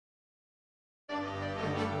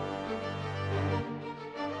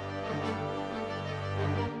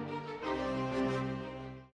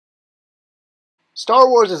Star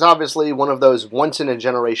Wars is obviously one of those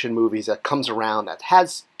once-in-a-generation movies that comes around that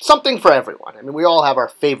has something for everyone. I mean, we all have our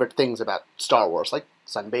favorite things about Star Wars, like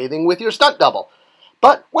sunbathing with your stunt double.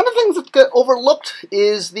 But one of the things that got overlooked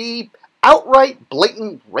is the outright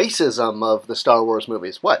blatant racism of the Star Wars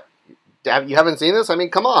movies. What? You haven't seen this? I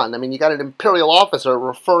mean, come on. I mean, you got an Imperial officer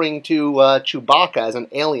referring to Chewbacca as an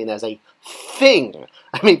alien, as a thing.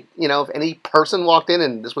 I mean, you know, if any person walked in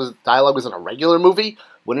and dialogue was in a regular movie,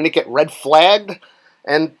 wouldn't it get red flagged?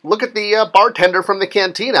 And look at the bartender from the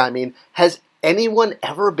cantina. I mean, has anyone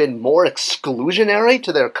ever been more exclusionary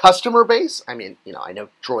to their customer base? I mean, you know, I know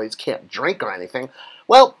droids can't drink or anything.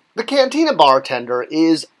 Well, the cantina bartender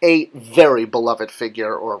is a very beloved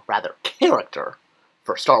figure, or rather character,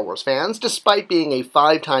 for Star Wars fans, despite being a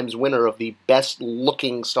 5-time winner of the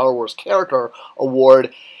Best-Looking Star Wars Character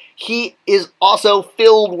Award. He is also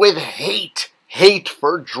filled with hate. Hate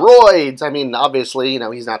for droids. I mean, obviously, you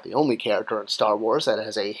know, he's not the only character in Star Wars that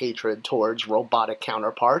has a hatred towards robotic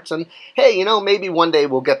counterparts. And, hey, you know, maybe one day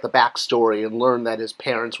we'll get the backstory and learn that his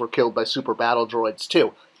parents were killed by super battle droids,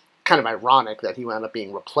 too. Kind of ironic that he wound up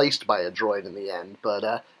being replaced by a droid in the end.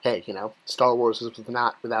 But, hey, you know, Star Wars is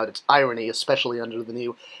not without its irony, especially under the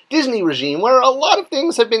new Disney regime, where a lot of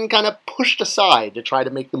things have been kind of pushed aside to try to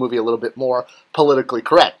make the movie a little bit more politically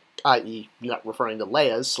correct. I.e., you're not referring to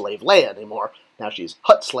Leia as Slave Leia anymore. Now she's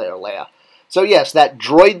Hutt Slayer Leia. So yes, that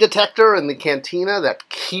droid detector in the cantina that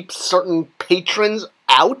keeps certain patrons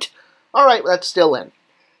out, alright, that's still in.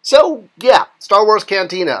 So, yeah, Star Wars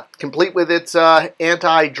Cantina, complete with its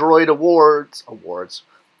anti-droid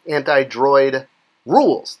anti-droid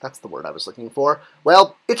rules, that's the word I was looking for.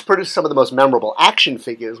 Well, it's produced some of the most memorable action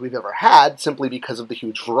figures we've ever had, simply because of the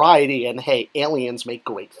huge variety, and hey, aliens make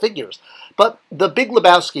great figures. But the Big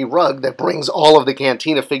Lebowski rug that brings all of the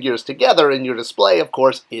Cantina figures together in your display, of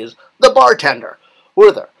course, is the Bartender,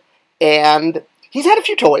 Werther. And he's had a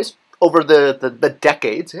few toys over the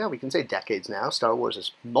decades. Yeah, we can say decades now. Star Wars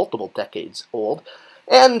is multiple decades old.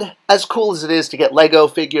 And as cool as it is to get Lego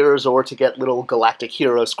figures or to get little Galactic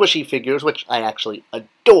Hero squishy figures, which I actually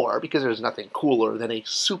adore because there's nothing cooler than a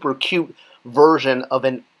super cute version of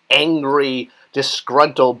an angry,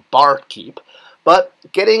 disgruntled barkeep. But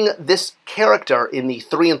getting this character in the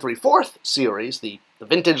 3 3/4 series, the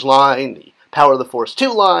vintage line, the Power of the Force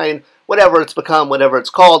 2 line, whatever it's become, whatever it's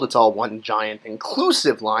called, it's all one giant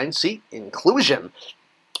inclusive line. See? Inclusion.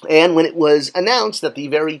 And when it was announced that the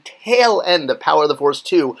very tail end of Power of the Force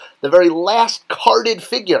 2, the very last carded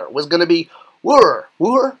figure was going to be Woo-her,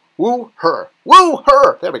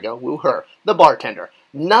 there we go, Woo-her, the Bartender.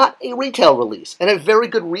 Not a retail release, and a very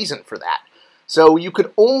good reason for that. So you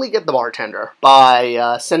could only get the Bartender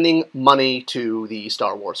by sending money to the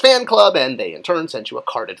Star Wars fan club, and they in turn sent you a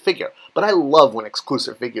carded figure. But I love when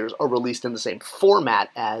exclusive figures are released in the same format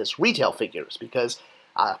as retail figures, because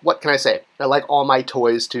what can I say? I like all my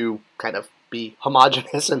toys to kind of be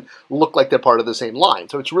homogenous and look like they're part of the same line.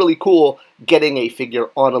 So it's really cool getting a figure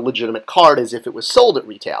on a legitimate card as if it was sold at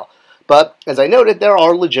retail. But, as I noted, there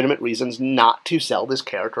are legitimate reasons not to sell this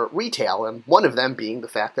character at retail, and one of them being the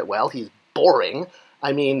fact that, well, he's boring.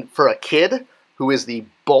 I mean, for a kid who is the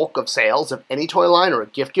bulk of sales of any toy line or a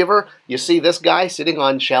gift giver, you see this guy sitting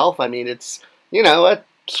on shelf. I mean, it's, you know, a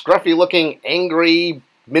scruffy-looking, angry,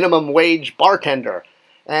 minimum wage bartender.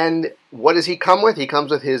 And what does he come with? He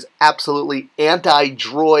comes with his absolutely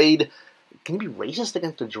anti-droid. Can you be racist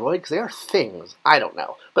against a droid? Because they are things. I don't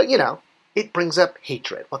know. But, you know, it brings up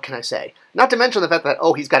hatred. What can I say? Not to mention the fact that,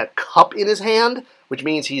 oh, he's got a cup in his hand, which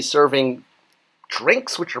means he's serving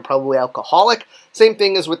drinks, which are probably alcoholic. Same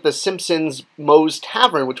thing as with the Simpsons Moe's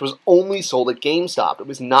Tavern, which was only sold at GameStop. It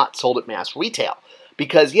was not sold at mass retail.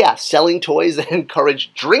 Because, yeah, selling toys that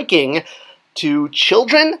encourage drinking to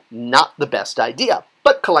children, not the best idea.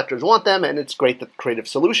 But collectors want them, and it's great that creative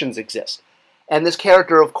solutions exist. And this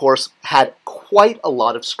character, of course, had quite a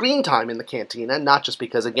lot of screen time in the Cantina, not just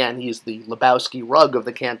because, again, he's the Lebowski rug of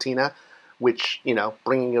the Cantina, which, you know,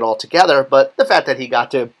 bringing it all together, but the fact that he got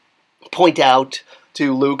to point out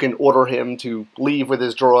to Luke and order him to leave with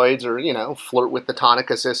his droids, or, you know, flirt with the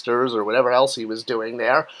Tonica sisters, or whatever else he was doing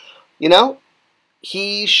there, you know,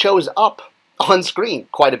 he shows up on screen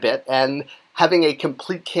quite a bit, and having a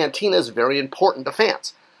complete cantina is very important to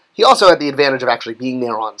fans. He also had the advantage of actually being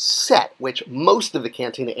there on set, which most of the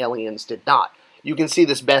Cantina aliens did not. You can see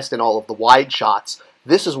this best in all of the wide shots.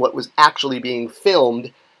 This is what was actually being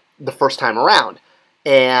filmed the first time around.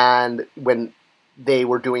 And when they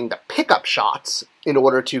were doing the pickup shots in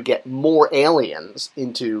order to get more aliens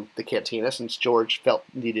into the Cantina, since George felt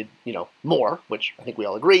needed, you know, more, which I think we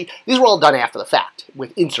all agree, these were all done after the fact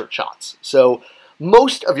with insert shots. So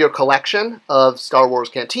most of your collection of Star Wars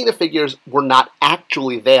Cantina figures were not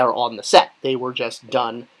actually there on the set. They were just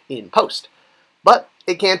done in post. But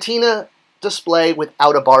a Cantina display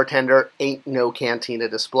without a bartender ain't no Cantina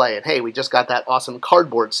display. And hey, we just got that awesome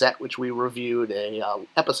cardboard set, which we reviewed a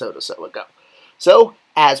episode or so ago. So,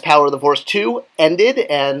 as Power of the Force 2 ended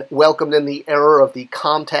and welcomed in the era of the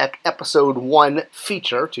Comtech Episode 1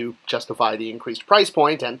 feature to justify the increased price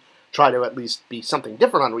point and try to at least be something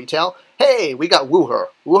different on retail, hey, we got Wooher.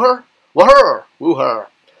 Wooher? Wooher! Wooher.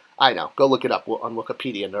 I know, go look it up on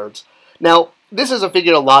Wikipedia, nerds. Now, this is a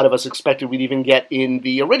figure a lot of us expected we'd even get in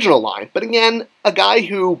the original line, but again, a guy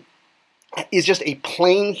who is just a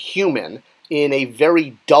plain human in a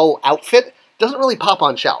very dull outfit doesn't really pop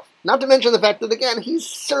on shelf. Not to mention the fact that, again, he's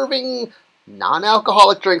serving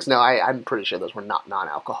non-alcoholic drinks. No, I'm pretty sure those were not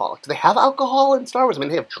non-alcoholic. Do they have alcohol in Star Wars? I mean,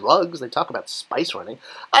 they have drugs. They talk about spice running.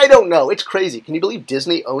 I don't know. It's crazy. Can you believe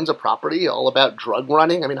Disney owns a property all about drug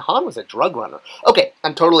running? I mean, Han was a drug runner. Okay,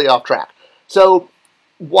 I'm totally off track. So,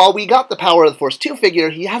 while we got the Power of the Force 2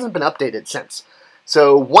 figure, he hasn't been updated since.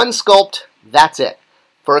 So, one sculpt, that's it.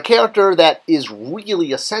 For a character that is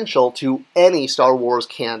really essential to any Star Wars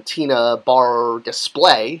Cantina bar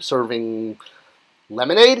display, serving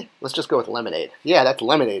lemonade? Let's just go with lemonade. Yeah, that's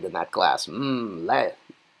lemonade in that glass. Let's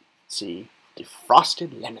see,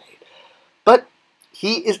 defrosted lemonade. But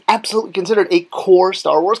he is absolutely considered a core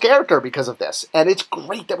Star Wars character because of this. And it's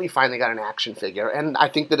great that we finally got an action figure. And I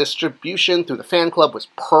think the distribution through the fan club was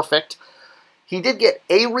perfect. He did get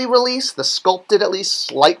a re-release, the sculpted at least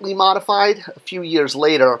slightly modified. A few years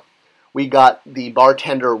later, we got the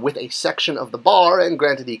bartender with a section of the bar, and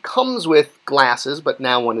granted he comes with glasses, but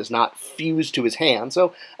now one is not fused to his hand,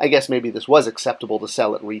 so I guess maybe this was acceptable to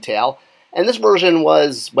sell at retail. And this version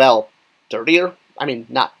was, well, dirtier. I mean,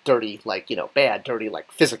 not dirty like, bad, dirty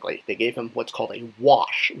like physically. They gave him what's called a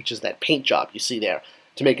wash, which is that paint job you see there,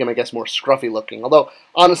 to make him, I guess, more scruffy looking. Although,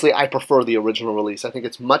 honestly, I prefer the original release. I think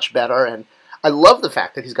it's much better, and I love the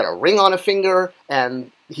fact that he's got a ring on a finger,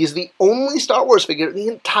 and he's the only Star Wars figure in the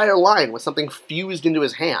entire line with something fused into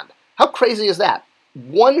his hand. How crazy is that?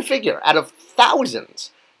 One figure out of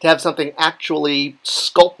thousands to have something actually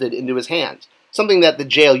sculpted into his hand. Something that the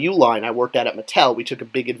JLU line I worked at Mattel, we took a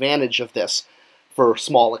big advantage of this for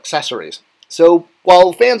small accessories. So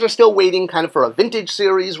while fans are still waiting kind of for a vintage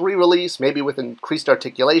series re-release, maybe with increased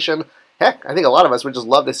articulation, heck, I think a lot of us would just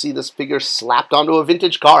love to see this figure slapped onto a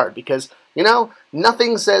vintage card because,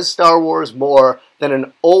 nothing says Star Wars more than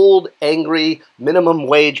an old, angry, minimum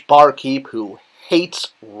wage barkeep who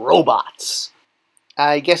hates robots.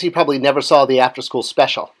 I guess he probably never saw the after-school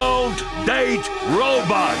special. Don't date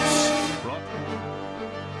robots!